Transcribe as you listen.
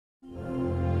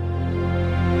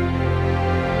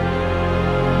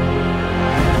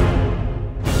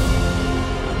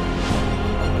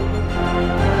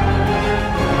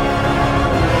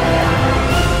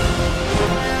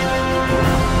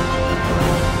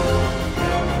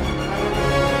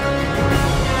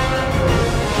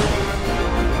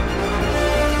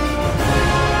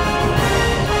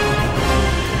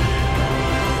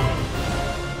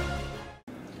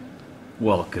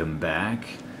Welcome back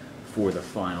for the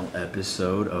final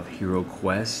episode of Hero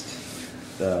Quest.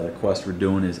 The quest we're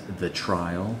doing is The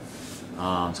Trial.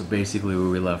 So basically where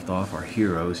we left off, our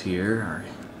heroes here are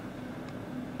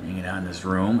hanging out in this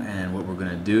room, and what we're going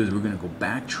to do is we're going to go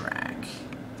backtrack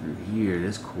through here,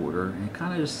 this quarter, and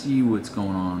kind of just see what's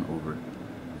going on over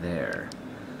there.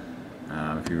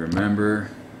 If you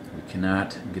remember, we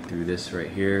cannot get through this right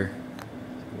here.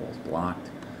 The wall's blocked.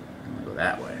 I'm going to go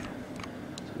that way.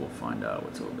 So we'll find out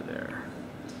what's over there.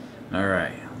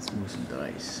 Alright, let's move some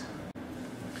dice.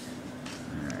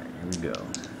 Alright, here we go.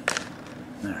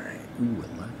 Alright, ooh,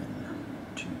 11.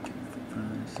 2, 3, 4, 5,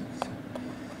 6, 7.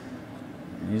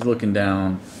 And he's looking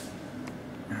down.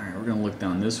 Alright, we're going to look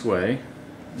down this way.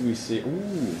 We see,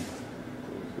 ooh,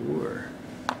 door.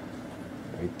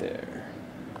 Right there.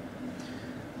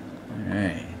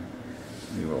 Alright.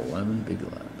 We roll 11, big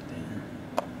left.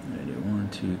 I'm going to do 1,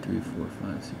 2, 3, 4,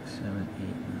 5, 6, 7,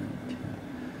 8, 9,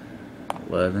 10,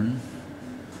 11.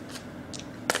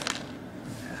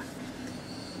 Yeah.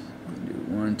 I'm going to do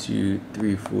 1, 2,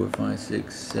 3, 4, 5,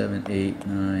 6, 7, 8,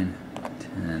 9,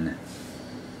 10.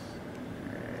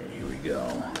 Alright, here we go.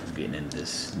 I'm getting into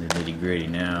this nitty gritty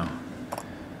now.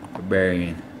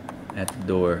 Barbarian at the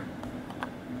door.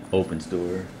 Opens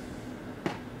door.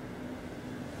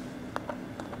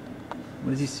 What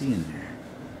does he see in there?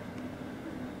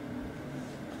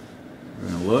 We're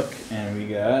gonna look, and we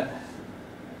got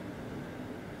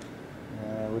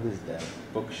what is that?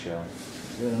 Bookshelf.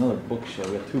 We got another bookshelf.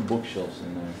 We got two bookshelves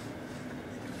in there.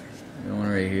 We got one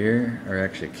right here, or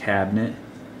actually a cabinet,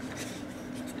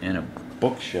 and a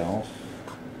bookshelf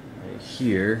right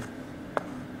here.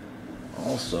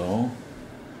 Also,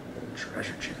 a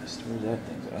treasure chest. Where's that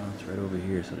thing? Oh, it's right over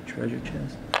here. So the treasure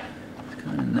chest.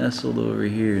 Kind of nestled over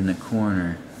here in the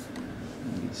corner.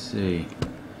 You can see.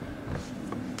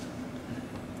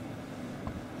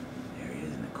 There he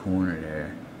is in the corner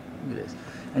there. Look at this.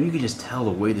 And you can just tell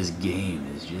the way this game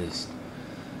is just.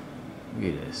 Look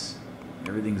at this.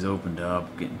 Everything's opened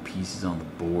up, getting pieces on the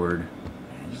board.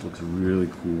 Man, it just looks really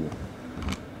cool.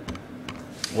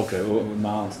 Okay, well,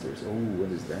 monsters. Oh,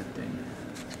 what is that thing?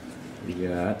 We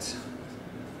got.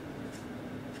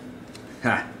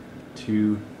 Ha!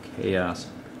 2 Chaos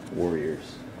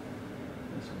Warriors.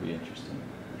 This will be interesting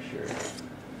for sure.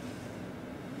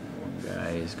 One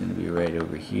guy is going to be right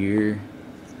over here.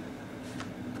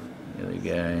 The other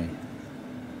guy,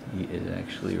 he is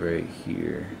actually right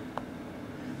here.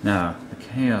 Now, the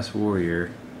Chaos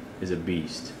Warrior is a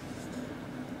beast.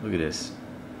 Look at this.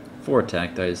 4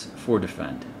 attack dice, 4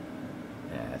 defend.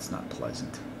 Yeah, that's not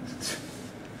pleasant.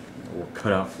 Will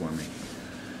cut out for me.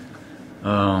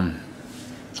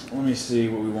 Let me see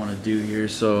what we want to do here.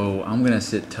 So I'm gonna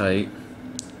sit tight.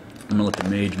 I'm gonna let the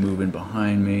mage move in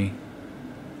behind me,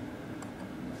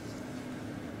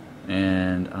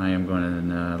 and I am going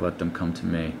to let them come to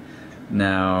me.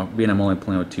 Now, being I'm only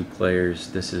playing with 2 players,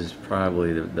 this is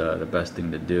probably the best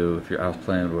thing to do. If I was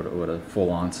playing with a full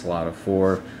onslaught of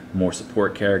 4 more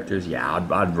support characters, yeah,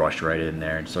 I'd rush right in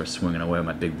there and start swinging away with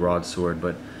my big broadsword.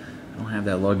 But I don't have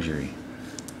that luxury.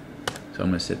 So I'm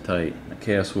going to sit tight. A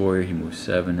Chaos Warrior, he moves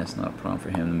 7. That's not a problem for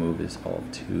him to move. Is all of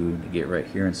 2 to get right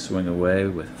here and swing away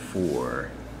with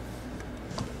 4.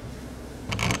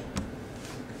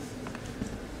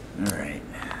 Alright.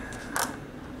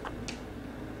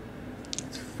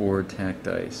 That's 4 attack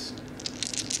dice.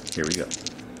 Here we go.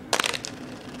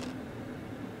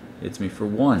 Hits me for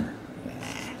 1.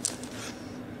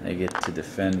 I get to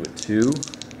defend with 2.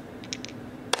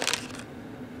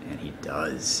 And he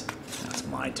does. That's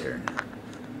my turn.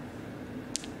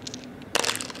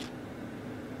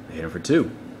 I hit him for 2.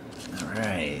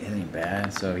 Alright, that ain't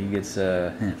bad. So he gets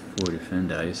 4 defend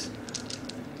dice.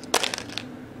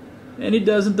 And he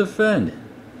doesn't defend.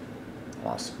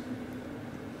 Awesome.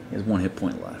 He has 1 hit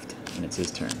point left. And it's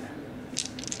his turn.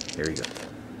 Here we go.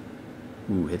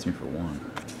 Ooh, hits me for 1.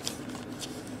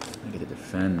 I get to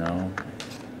defend though.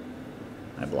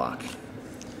 I block.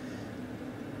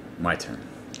 My turn.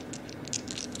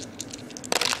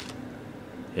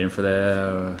 Hit him for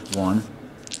the 1.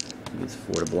 He gets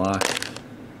 4 to block.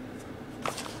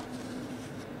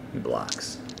 He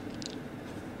blocks.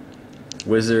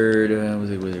 Wizard, what's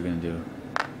the wizard gonna do?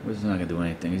 Wizard's not gonna do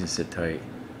anything. He's gonna sit tight.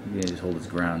 He's gonna just hold his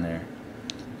ground there.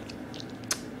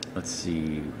 Let's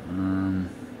see.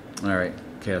 Alright,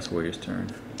 Chaos Warrior's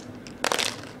turn.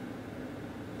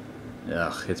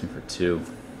 Ugh, hits me for 2.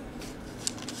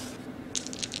 See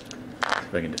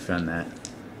if I can defend that.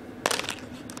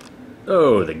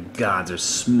 Oh, the gods are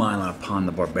smiling upon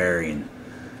the barbarian.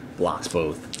 Blocks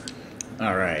both.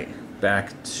 Alright,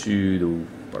 back to the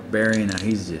barbarian. Now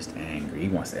he's just angry. He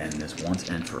wants to end this once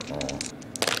and for all.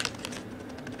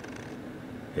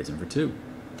 Hits him for 2.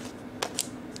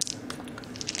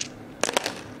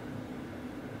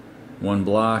 1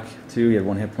 block, 2. He had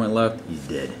 1 hit point left. He's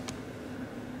dead.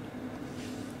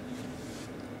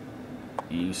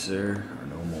 You, sir, are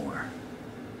no more.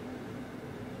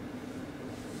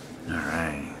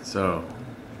 Alright, so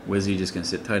Wizzy just gonna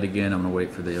sit tight again. I'm gonna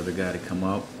wait for the other guy to come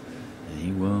up. And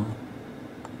he will.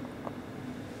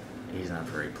 He's not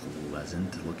very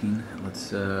pleasant looking.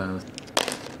 Let's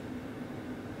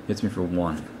hits me for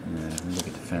 1. Yeah, let me look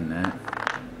at defend that.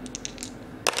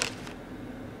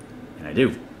 And I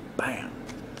do. Bam.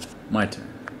 My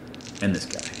turn. And this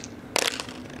guy.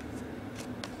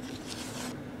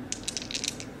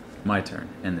 My turn.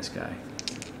 And this guy.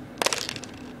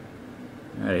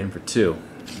 Alright, him for 2.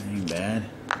 Ain't bad.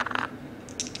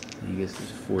 He gets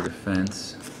this 4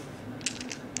 defense.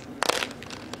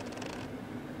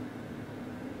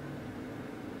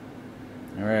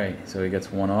 Alright, so he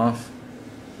gets 1 off.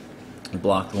 He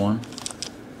blocked 1.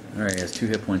 Alright, he has 2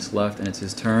 hit points left, and it's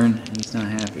his turn, and he's not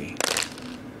happy.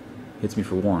 Hits me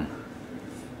for 1.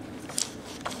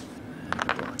 I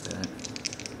can block that.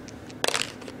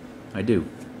 I do.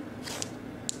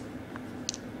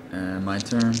 And my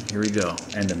turn. Here we go.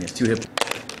 End him. He has 2 hit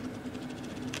points.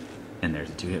 And there's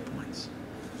the 2 hit points.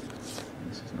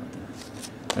 This is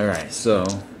nothing. Alright, so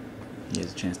he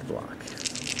has a chance to block.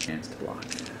 Chance to block.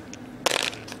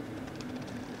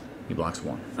 He blocks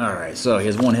 1. Alright, so he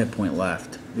has 1 hit point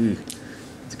left. Ooh,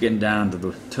 it's getting down to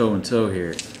the toe and toe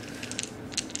here.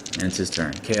 And it's his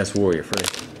turn. Chaos Warrior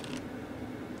first.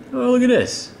 Oh, look at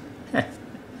this.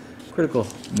 Critical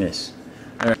miss.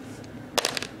 Alright.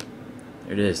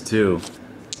 There it is, 2.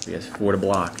 He has 4 to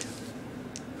block.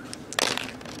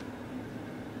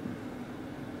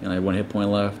 He only had 1 hit point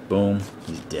left. Boom.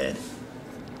 He's dead.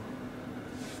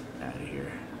 Out of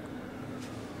here.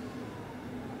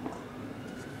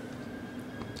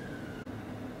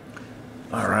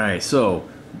 Alright, so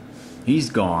he's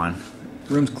gone.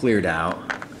 Room's cleared out.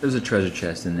 There's a treasure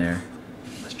chest in there.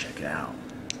 Let's check it out.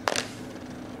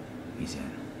 He's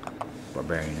in.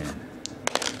 Barbarian in.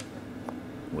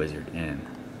 Wizard in.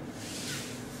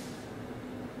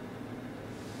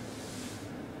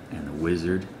 And the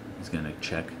wizard is gonna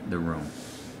check the room.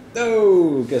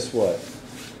 Oh, guess what?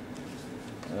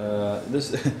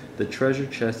 The treasure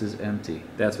chest is empty.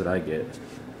 That's what I get.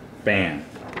 Bam.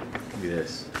 Look at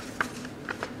this.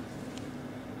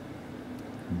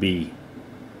 B.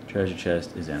 Treasure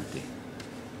chest is empty.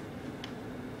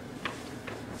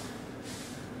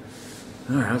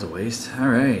 Alright, that was a waste.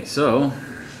 Alright, so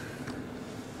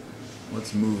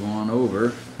let's move on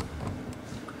over.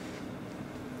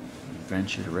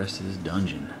 Adventure the rest of this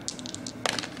dungeon.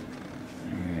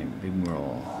 Alright, big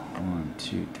roll. 1,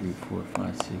 2, 3, 4,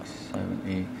 5, 6,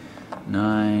 7, 8,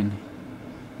 9.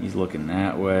 He's looking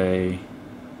that way.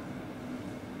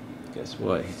 Guess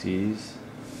what? He sees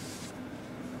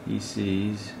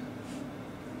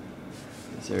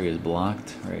this area is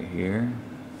blocked right here,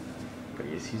 but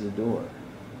he sees a door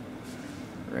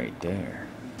right there.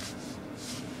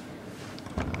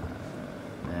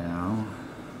 Now,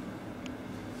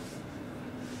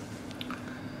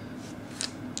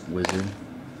 wizard,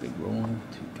 big roll, 2,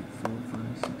 3, 4, 5,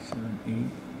 6, 7, 8,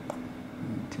 9,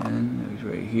 10. He's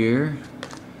right here.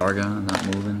 Argon, not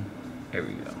moving. There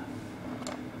we go.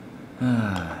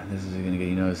 This is gonna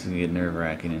get, this is gonna get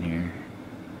nerve-wracking in here.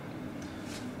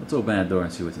 Let's open that door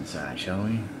and see what's inside, shall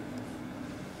we?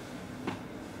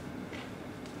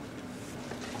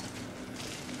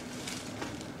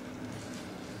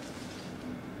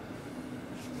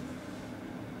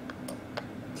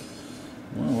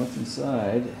 Well, what's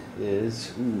inside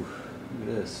is, ooh, look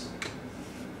at this.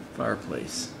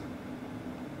 Fireplace.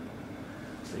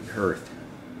 Big hearth.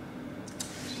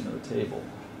 There's another table.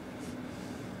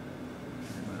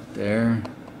 There.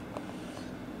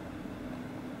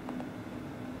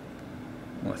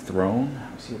 Oh, a throne?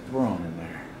 I see a throne in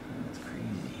there. That's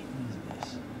crazy. What is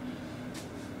this?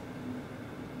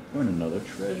 Oh, and another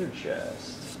treasure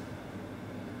chest.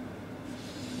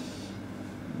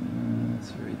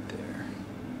 That's right there.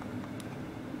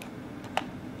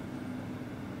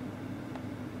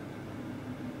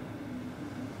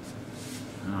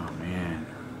 Oh man.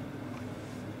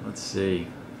 Let's see.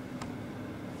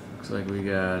 Looks like we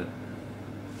got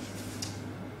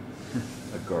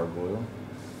a gargoyle.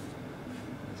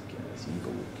 This guy's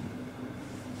evil looking.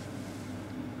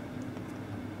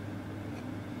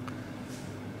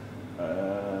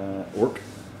 Orc.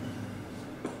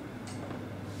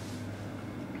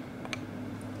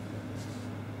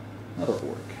 Another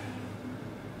orc.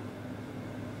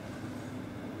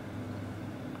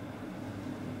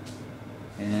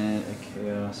 And a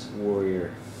chaos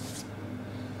warrior.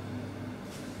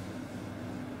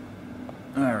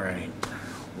 Alright.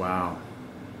 Wow.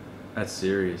 That's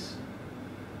serious.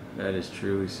 That is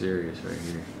truly serious right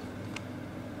here.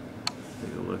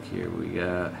 Take a look here. We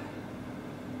got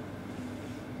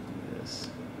this.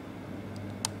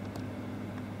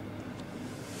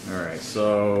 Alright,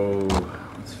 so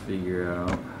let's figure out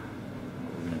what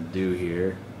we're gonna do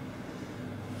here.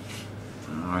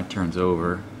 It turns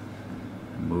over.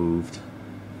 Moved.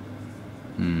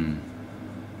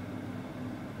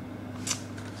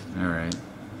 Alright.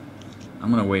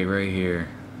 I'm gonna wait right here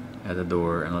at the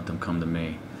door and let them come to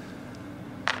me.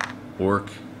 Orc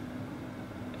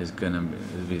is gonna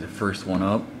be the first one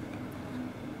up.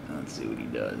 Let's see what he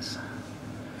does.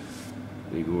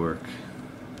 Big Orc.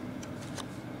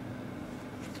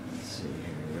 Let's see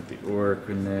here. We got the Orc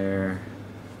in there.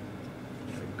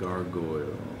 The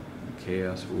Gargoyle. The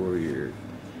Chaos Warrior.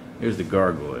 Here's the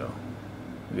Gargoyle.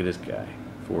 Look at this guy.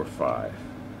 4 or 5.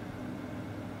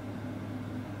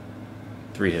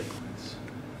 3 hit points.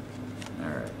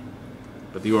 Alright.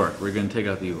 But the Orc, we're going to take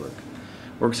out the Orc.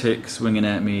 Orc's swinging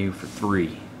at me for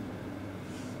 3.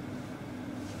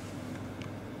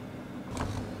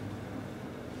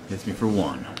 Hits me for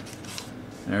 1.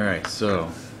 Alright, so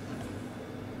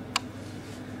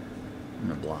I'm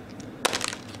going to block.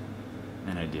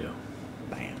 And I do.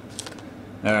 Bam.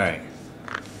 Alright.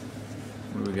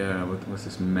 What do we got? What's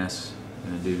this mess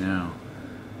going to do now?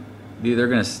 They're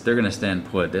gonna stand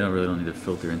put. They don't need to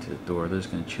filter into the door. They're just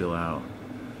gonna chill out.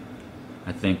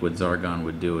 I think what Zargon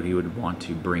would do, he would want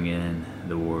to bring in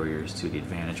the warriors to the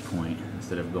advantage point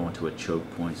instead of going to a choke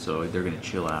point. So they're gonna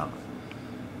chill out.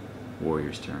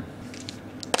 Warriors' turn.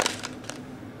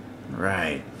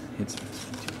 Right, hits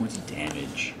 2 points of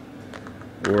damage.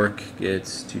 Orc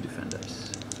gets 2 defend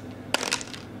dice.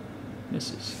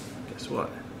 Misses. Guess what?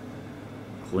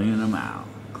 Cleaning them out.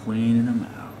 Cleaning them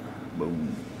out.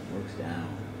 Boom. Works down.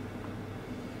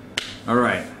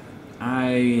 Alright.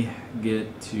 I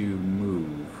get to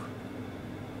move.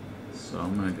 So I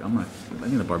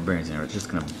think the barbarians in here are just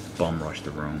gonna bum rush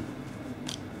the room.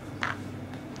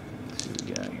 Let's see what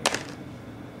we got here.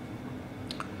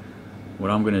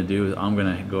 What I'm gonna do is I'm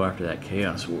gonna go after that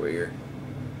Chaos Warrior.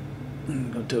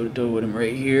 Go toe to toe with him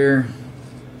right here.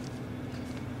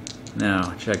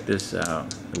 Now, check this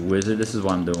out. The Wizard, this is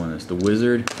why I'm doing this. The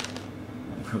Wizard,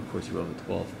 of course he rolls a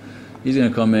 12. He's going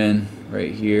to come in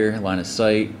right here, line of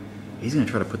sight. He's going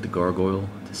to try to put the Gargoyle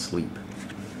to sleep.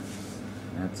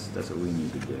 That's what we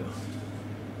need to do.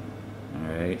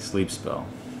 Alright, sleep spell.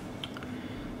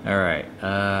 Alright,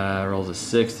 rolls a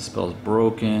 6, the spell's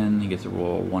broken. He gets to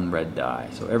roll 1 red die.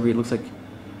 So it looks like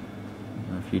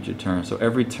a future turn. So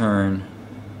every turn,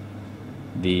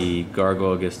 the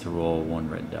Gargoyle gets to roll 1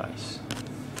 red dice.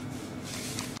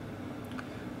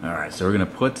 Alright, so we're going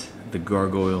to put the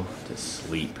Gargoyle to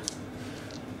sleep.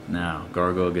 Now,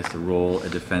 Gargoyle gets to roll a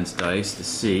defense dice to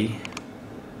see. He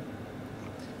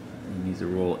needs to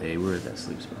roll where is that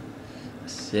sleep spell? A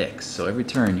 6. So every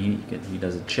turn he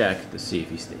does a check to see if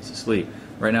he stays asleep.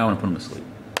 Right now I want to put him asleep.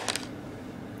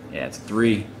 Yeah, it's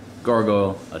 3.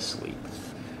 Gargoyle asleep.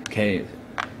 Okay,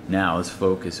 now let's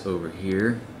focus over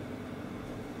here.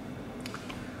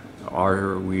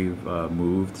 We've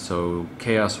moved, so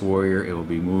Chaos Warrior, it will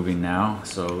be moving now,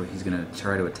 so he's going to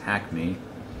try to attack me,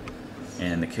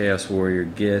 and the Chaos Warrior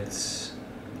gets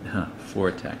 4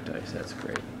 attack dice. That's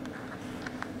great.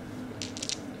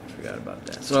 I forgot about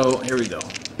that. So here we go,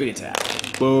 big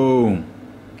attack. Boom.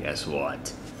 Guess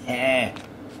what?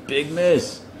 Big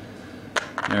miss.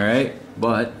 Alright,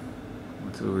 but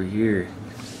what's over here?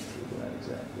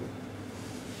 Exactly.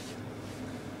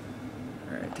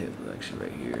 Alright, table's actually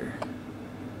right here.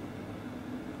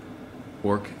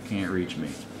 Orc can't reach me.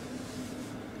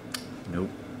 Nope.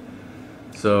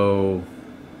 So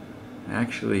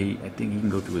actually I think he can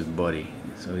go through his buddy.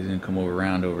 So he's gonna come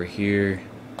around over here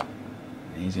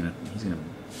and he's gonna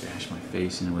bash my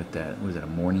face in with that. What is that, a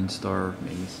Morning Star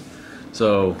mace?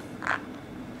 So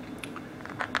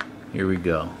here we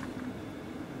go.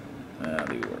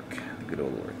 The Orc. The good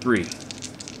old Orc. 3.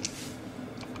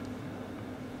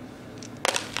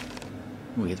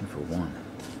 Ooh, he hits me for 1.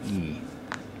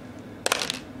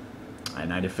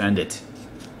 And I defend it.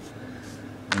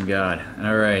 Thank God.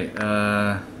 Alright,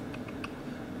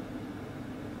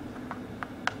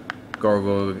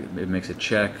 Gargoyle, it makes a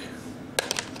check.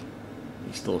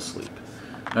 He's still asleep.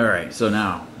 Alright, so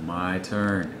now, my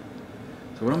turn.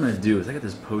 So what I'm going to do is, I got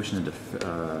this potion of it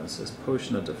says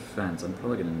potion of defense. I'm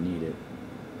probably going to need it.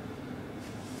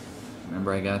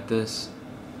 Remember I got this?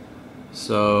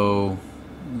 So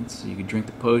let's see, you can drink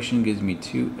the potion, gives me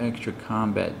 2 extra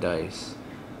combat dice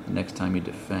the next time you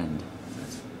defend.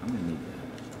 I'm gonna need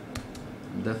that.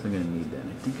 I'm definitely gonna need that.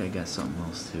 I think I got something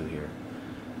else too here.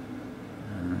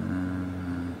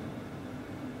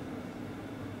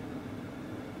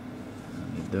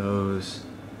 those.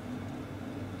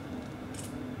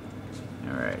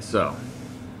 Alright, so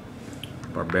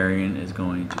Barbarian is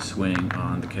going to swing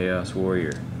on the Chaos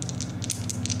Warrior.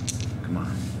 Come on.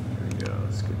 There we go.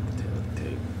 Let's get the tail of the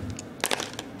tape.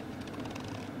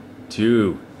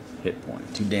 2 hit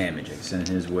point. 2 damage. I send it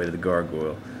his way to the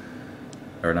Gargoyle.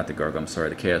 Or not the Gargoyle, I'm sorry,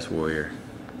 the Chaos Warrior.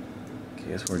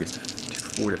 Chaos Warrior gets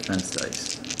 4 defense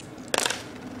dice.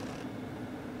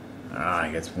 Ah,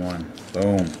 he gets 1.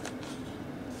 Boom.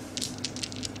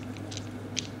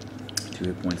 2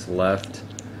 hit points left.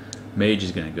 Mage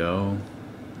is gonna go.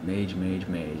 Mage.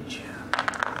 Mage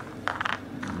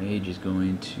is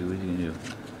going to, what is he gonna do?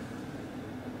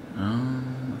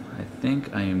 I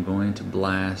think I am going to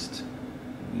blast.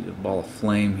 Use a ball of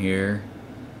flame here.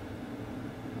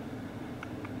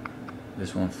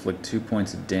 This will inflict 2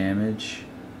 points of damage.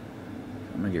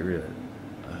 I'm gonna get rid of it.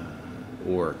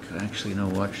 Orc. Actually, you know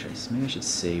what? Maybe I should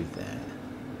save that.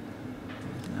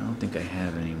 I don't think I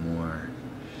have any more.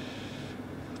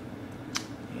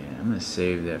 Yeah, I'm gonna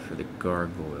save that for the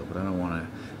Gargoyle, but I don't want to.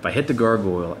 If I hit the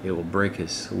Gargoyle, it will break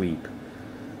his sleep.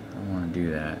 I don't want to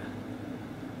do that.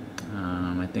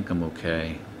 I think I'm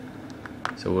okay.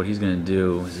 So what he's gonna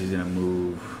do is he's gonna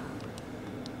move.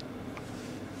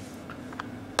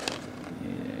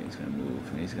 Yeah, he's gonna move,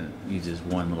 and he's gonna use his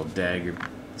one little dagger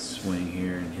swing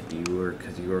here and hit the Orc,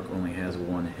 because the Orc only has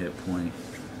 1 hit point.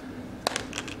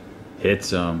 Hits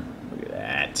him. Look at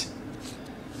that.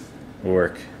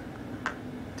 Orc.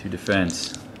 2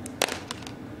 defense.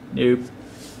 Nope.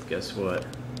 Guess what?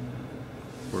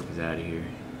 Orc is out of here.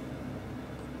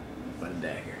 By the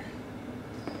dagger.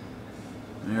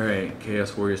 Alright,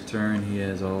 Chaos Warrior's turn. He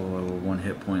has all 1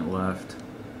 hit point left.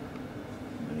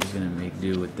 But he's gonna make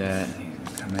do with that. He's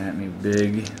gonna come at me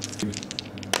big.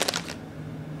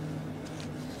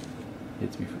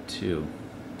 Hits me for 2.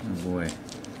 Oh boy.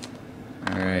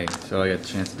 Alright, so I got a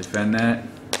chance to defend that.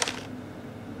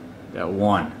 Got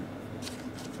 1.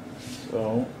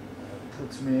 So, that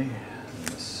puts me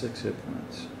at 6 hit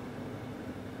points.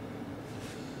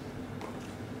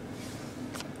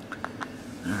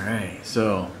 Alright,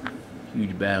 so,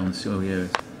 huge battle. So yeah,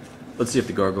 let's see if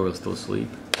the Gargoyle is still asleep.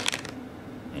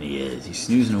 And he is. He's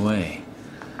snoozing away.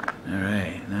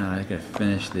 Alright, now I gotta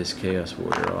finish this Chaos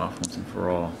Warrior off once and for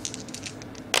all.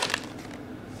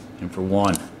 And for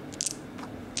 1.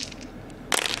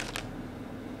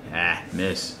 Ah,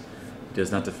 miss.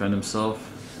 Does not defend himself.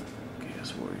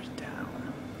 Chaos Warrior's down.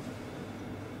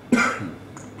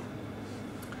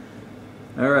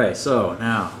 Alright, so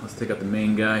now let's take out the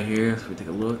main guy here. So we take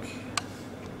a look. Look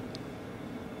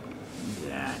at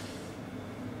that.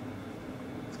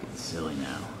 It's getting silly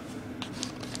now.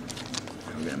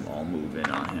 We're gonna all move in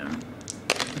on him.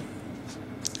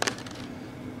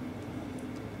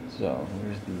 So,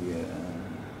 where's the,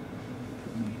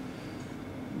 I'm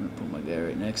gonna put my guy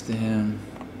right next to him.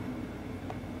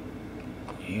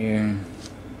 Here.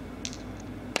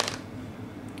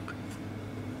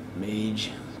 Mage,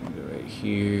 it's gonna go right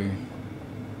here.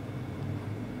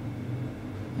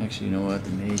 Actually, you know what?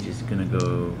 The mage is gonna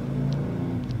go,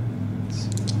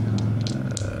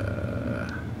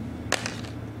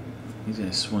 he's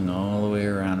gonna swing all the way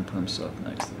around and put himself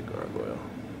next to the Gargoyle.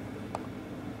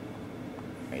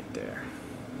 Right there.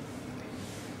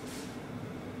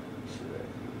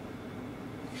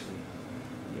 Actually,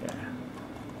 yeah.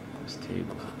 This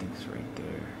table, I think, is right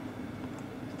there.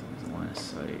 There's line of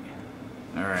sight.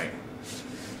 Alright.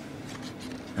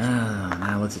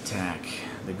 Now let's attack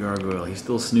the Gargoyle. He's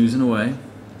still snoozing away.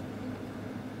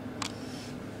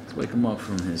 Let's wake him up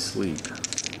from his sleep.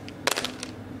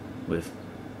 With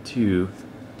 2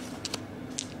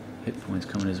 hit points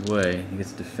coming his way. He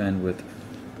gets to defend with,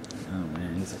 oh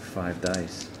man, he's like 5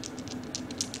 dice.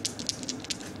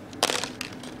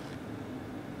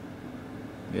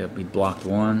 Yep, he blocked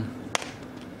 1.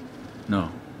 No,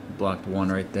 he blocked 1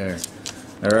 right there.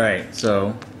 Alright,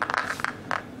 so,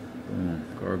 boom,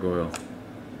 Gargoyle.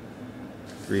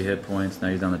 3 hit points, now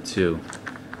he's down to 2.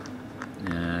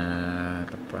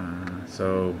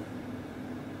 So,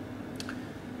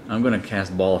 I'm going to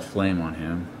cast Ball of Flame on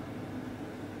him.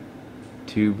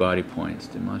 2 body points.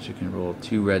 Demonster can roll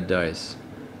 2 red dice.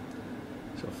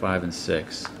 So 5 and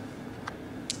 6.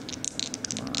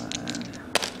 Come on.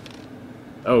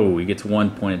 Oh, he gets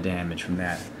 1 point of damage from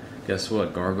that. Guess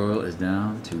what? Gargoyle is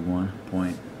down to 1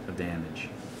 point of damage.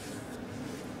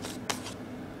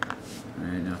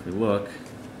 Alright, now if we look.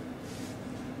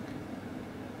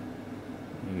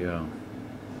 There you go.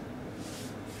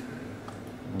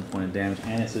 1 point of damage,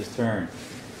 and it's his turn.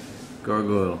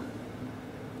 Gargoyle.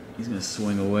 He's going to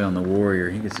swing away on the warrior.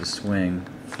 He gets to swing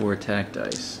 4 attack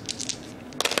dice.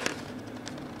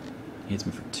 He hits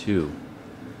me for 2.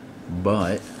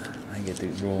 but I get to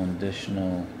roll an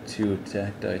additional 2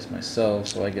 attack dice myself,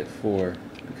 so I get 4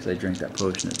 because I drink that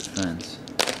potion of defense.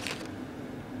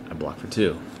 I block for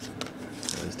 2.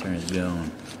 So this turn is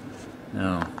going.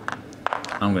 Now,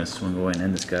 I'm going to swing away and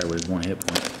end this guy with 1 hit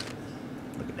point.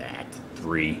 Look at that.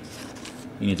 3.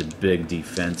 He needs a big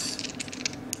defense.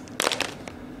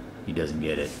 He doesn't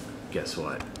get it. Guess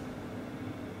what?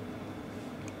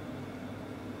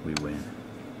 We win.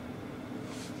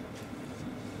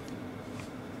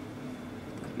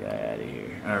 Get the guy out of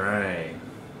here. Alright.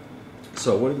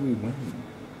 So what did we win?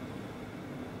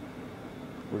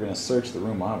 We're going to search the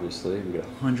room, obviously. We got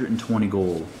 120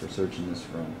 gold for searching this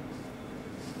room.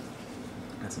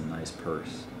 That's a nice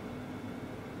purse.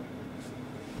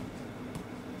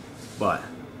 But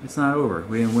it's not over.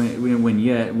 We didn't win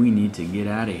yet. We need to get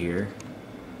out of here.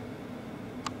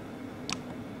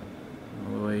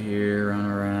 All the way here, run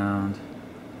around,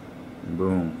 and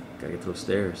boom. Gotta get to those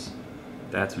stairs.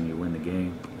 That's when you win the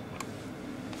game.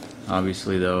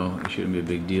 Obviously, though, it shouldn't be a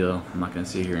big deal. I'm not gonna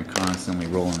sit here and constantly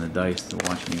rolling the dice to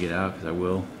watch me get out, because I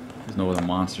will. There's no other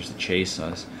monsters to chase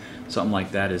us. Something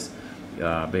like that is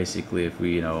basically if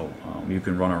we, you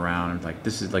can run around like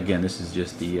this is again. This is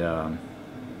just the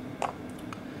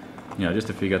just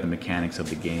to figure out the mechanics of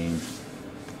the game.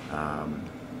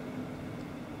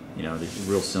 This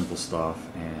real simple stuff,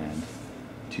 and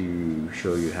to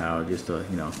show you how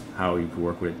how you can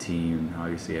work with a team.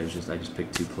 Obviously, I just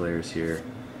picked 2 players here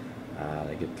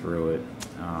to get through it.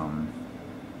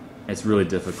 It's really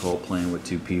difficult playing with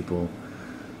 2 people,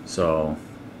 so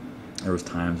there was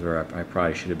times where I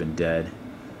probably should have been dead,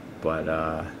 but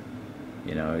I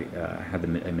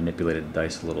manipulated the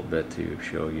dice a little bit to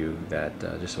show you that,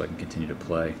 just so I can continue to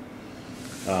play.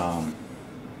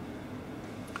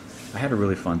 I had a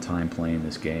really fun time playing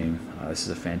this game. This is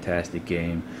a fantastic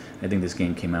game. I think this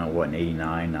game came out, in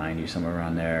 89, 90, somewhere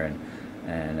around there,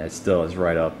 and it still is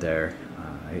right up there.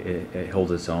 It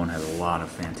holds its own, has a lot of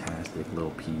fantastic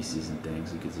little pieces and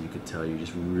things, because you could tell you're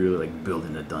just really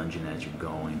building a dungeon as you're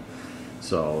going.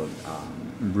 So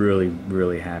really,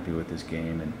 really happy with this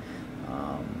game, and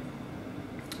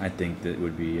I think that it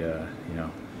would be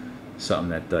something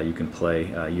that you can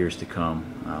play years to come.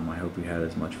 I hope you had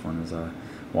as much fun as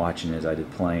watching as I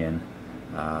did playing.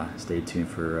 Stay tuned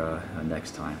for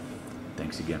next time.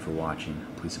 Thanks again for watching.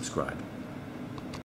 Please subscribe.